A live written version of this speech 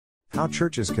How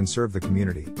churches can serve the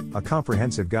community, a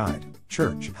comprehensive guide.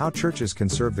 Church. How churches can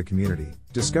serve the community.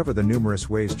 Discover the numerous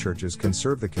ways churches can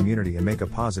serve the community and make a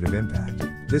positive impact.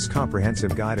 This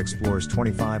comprehensive guide explores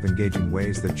 25 engaging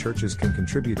ways that churches can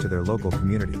contribute to their local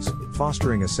communities,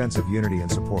 fostering a sense of unity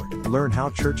and support. Learn how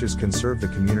churches can serve the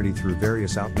community through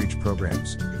various outreach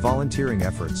programs, volunteering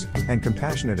efforts, and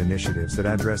compassionate initiatives that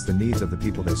address the needs of the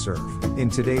people they serve. In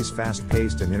today's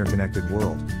fast-paced and interconnected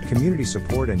world, community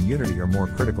support and unity are more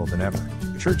critical than ever.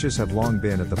 Churches have long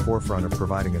been at the forefront of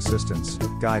providing assistance,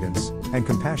 guidance, and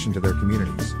compassion to their communities.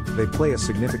 They play a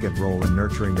significant role in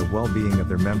nurturing the well-being of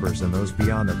their members and those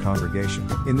beyond their congregation.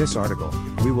 In this article,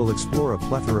 we will explore a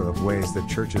plethora of ways that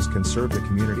churches can serve the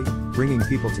community, bringing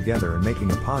people together and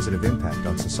making a positive impact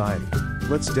on society.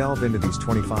 Let's delve into these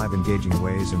 25 engaging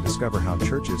ways and discover how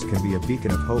churches can be a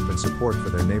beacon of hope and support for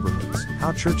their neighborhoods.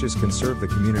 How churches can serve the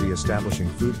community. Establishing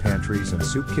food pantries and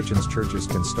soup kitchens. Churches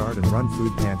can start and run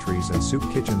food pantries and soup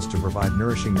kitchens to provide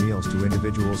nourishing meals to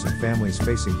individuals and families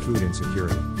facing food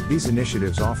insecurity. These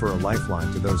initiatives offer a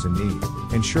lifeline to those in need,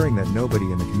 ensuring that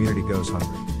nobody in the community goes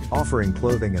hungry. Offering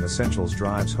clothing and essentials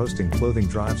drives. Hosting clothing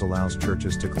drives allows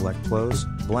churches to collect clothes,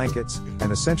 blankets,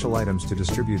 and essential items to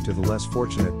distribute to the less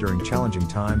fortunate during challenging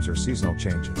times or seasonal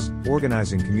changes.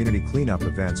 Organizing community cleanup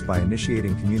events. By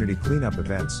initiating community cleanup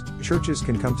events, churches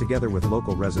can come together with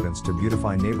local residents to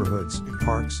beautify neighborhoods,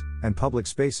 parks, and public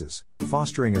spaces,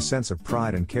 fostering a sense of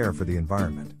pride and care for the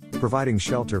environment. Providing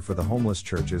shelter for the homeless.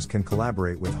 Churches can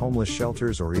collaborate with homeless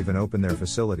shelters or even open their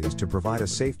facilities to provide a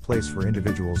safe place for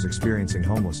individuals experiencing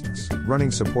homelessness. Running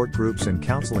support groups and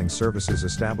counseling services.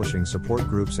 Establishing support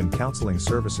groups and counseling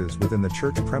services within the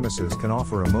church premises can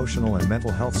offer emotional and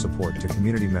mental health support to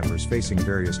community members facing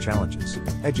various challenges.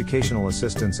 Educational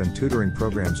assistance and tutoring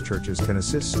programs. Churches can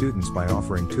assist students by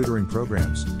offering tutoring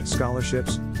programs,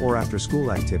 scholarships, or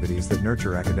after-school activities that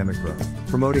nurture academic growth.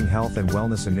 Promoting health and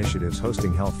wellness initiatives.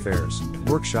 Hosting health fairs,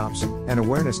 workshops, and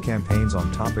awareness campaigns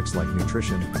on topics like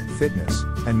nutrition, fitness,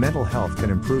 and mental health can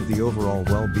improve the overall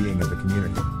well-being of the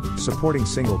community. Supporting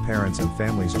single parents and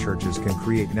families. Churches can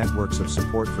create networks of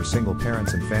support for single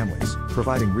parents and families,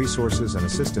 providing resources and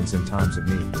assistance in times of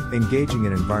need. Engaging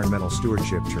in environmental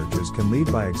stewardship. Churches can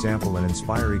lead by example and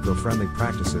inspire eco-friendly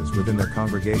practices within their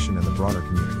congregation and the broader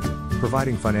community.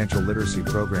 Providing financial literacy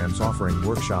programs. Offering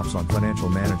workshops on financial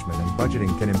management and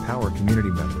budgeting can empower community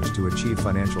members to achieve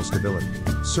financial stability.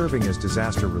 Serving as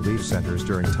disaster relief centers.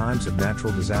 During times of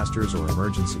natural disasters or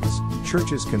emergencies,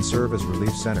 churches can serve as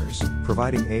relief centers,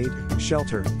 providing aid,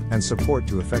 shelter, and support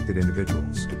to affected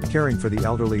individuals. Caring for the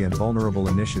elderly and vulnerable.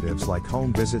 Initiatives like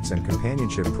home visits and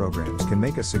companionship programs can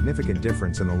make a significant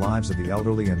difference in the lives of the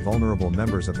elderly and vulnerable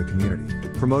members of the community.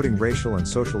 Promoting racial and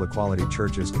social equality.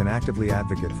 Churches can actively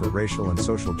advocate for racial and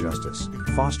social justice,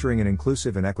 fostering an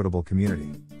inclusive and equitable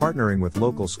community. Partnering with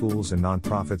local schools and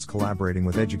nonprofits. Collaborating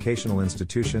with educational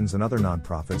institutions and other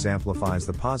nonprofits amplifies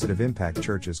the positive impact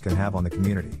churches can have on the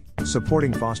community.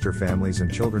 Supporting foster families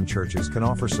and children. Churches can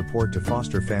offer support to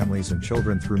foster families and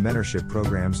children through mentorship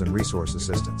programs and resource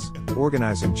assistance.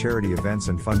 Organizing charity events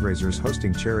and fundraisers.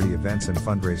 Hosting charity events and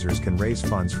fundraisers can raise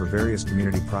funds for various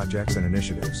community projects and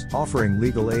initiatives. Offering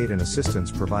legal aid and assistance.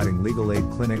 Providing legal aid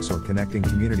clinics or connecting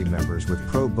community members with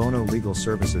pro bono legal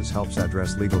services helps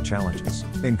address legal challenges.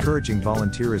 Encouraging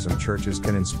volunteerism. Churches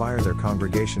can inspire their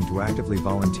congregation to actively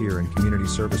volunteer in community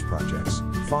service projects,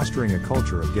 fostering a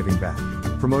culture of giving back.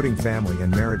 Promoting family and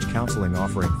marriage counseling.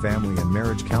 Offering family and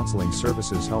marriage counseling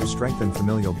services helps strengthen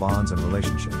familial bonds and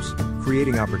relationships.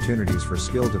 Creating opportunities for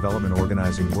skill development.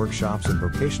 Organizing workshops and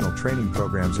vocational training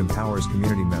programs empowers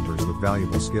community members with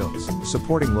valuable skills.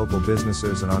 Supporting local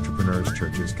businesses and entrepreneurs.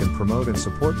 Churches can promote and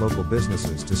support local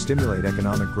businesses to stimulate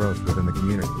economic growth within the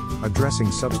community.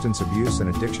 Addressing substance abuse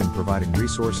and addiction. Providing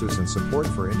resources and support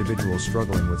for individuals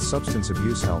struggling with substance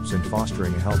abuse helps in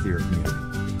fostering a healthier community.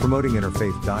 Promoting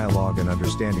interfaith dialogue and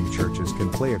understanding. Churches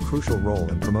can play a crucial role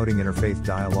in promoting interfaith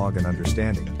dialogue and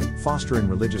understanding, fostering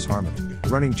religious harmony.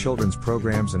 Running children's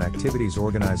programs and activities.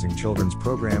 Organizing children's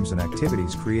programs and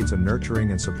activities creates a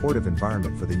nurturing and supportive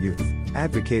environment for the youth.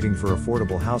 Advocating for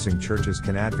affordable housing. Churches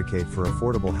can advocate for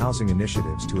affordable housing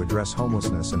initiatives to address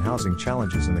homelessness and housing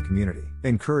challenges in the community.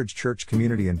 Encourage church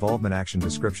community involvement. Action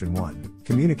description 1.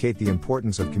 Communicate the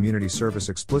importance of community service.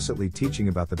 Explicitly teaching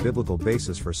about the biblical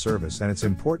basis for service and its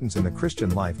importance in the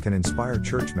Christian life can inspire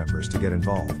church members to get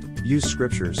involved. Use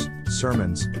scriptures,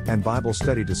 sermons, and Bible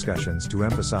study discussions to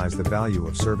emphasize the value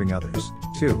of serving others.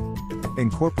 2.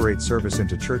 Incorporate service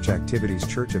into church activities.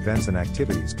 Church events and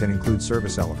activities can include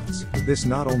service elements. This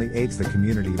not only aids the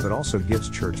community but also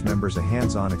gives church members a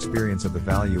hands-on experience of the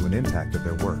value and impact of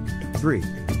their work. 3.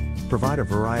 Provide a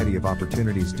variety of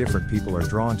opportunities. Different people are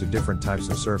drawn to different types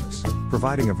of service.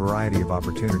 Providing a variety of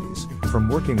opportunities, from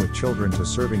working with children to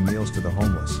serving meals to the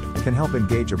homeless, can help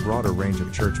engage a broader range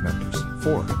of church members.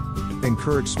 4.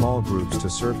 Encourage small groups to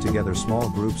serve together. Small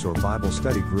groups or Bible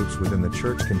study groups within the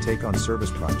church can take on service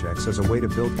projects as a way to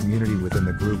build community within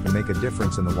the group and make a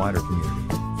difference in the wider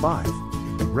community. 5.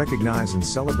 Recognize and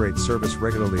celebrate service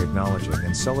regularly. Acknowledging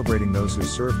and celebrating those who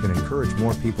serve can encourage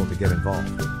more people to get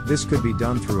involved. This could be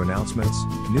done through announcements,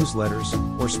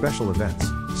 newsletters, or special events.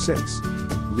 6.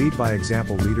 Lead by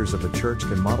example. Leaders of the church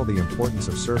can model the importance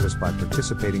of service by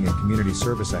participating in community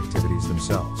service activities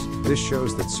themselves. This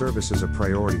shows that service is a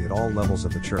priority at all levels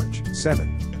of the church.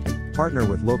 7. Partner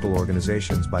with local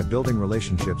organizations. By building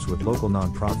relationships with local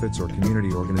nonprofits or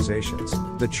community organizations,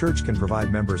 the church can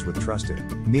provide members with trusted,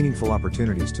 meaningful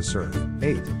opportunities to serve.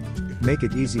 8. Make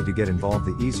it easy to get involved.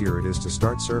 The easier it is to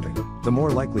start serving, the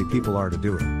more likely people are to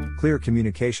do it. Clear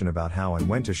communication about how and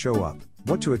when to show up,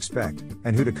 what to expect,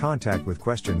 and who to contact with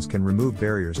questions can remove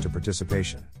barriers to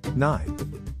participation.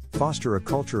 9. Foster a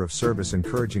culture of service.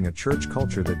 Encouraging a church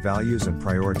culture that values and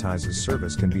prioritizes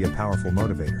service can be a powerful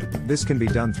motivator. This can be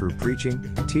done through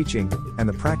preaching, teaching, and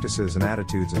the practices and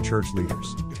attitudes of church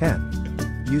leaders.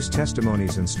 10. Use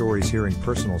testimonies and stories. Hearing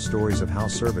personal stories of how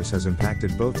service has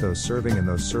impacted both those serving and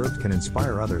those served can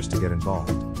inspire others to get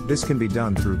involved. This can be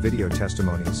done through video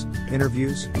testimonies,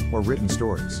 interviews, or written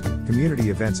stories.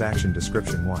 Community events. Action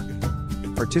description.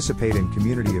 1. Participate in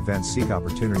community events. Seek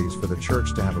opportunities for the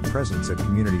church to have a presence at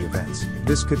community events.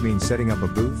 This could mean setting up a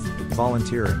booth,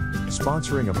 volunteering,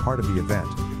 sponsoring a part of the event,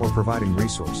 or providing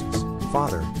resources.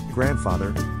 Father,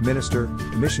 grandfather, minister,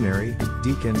 missionary,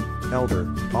 deacon,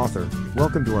 elder, author,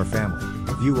 welcome to our family.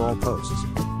 View all posts.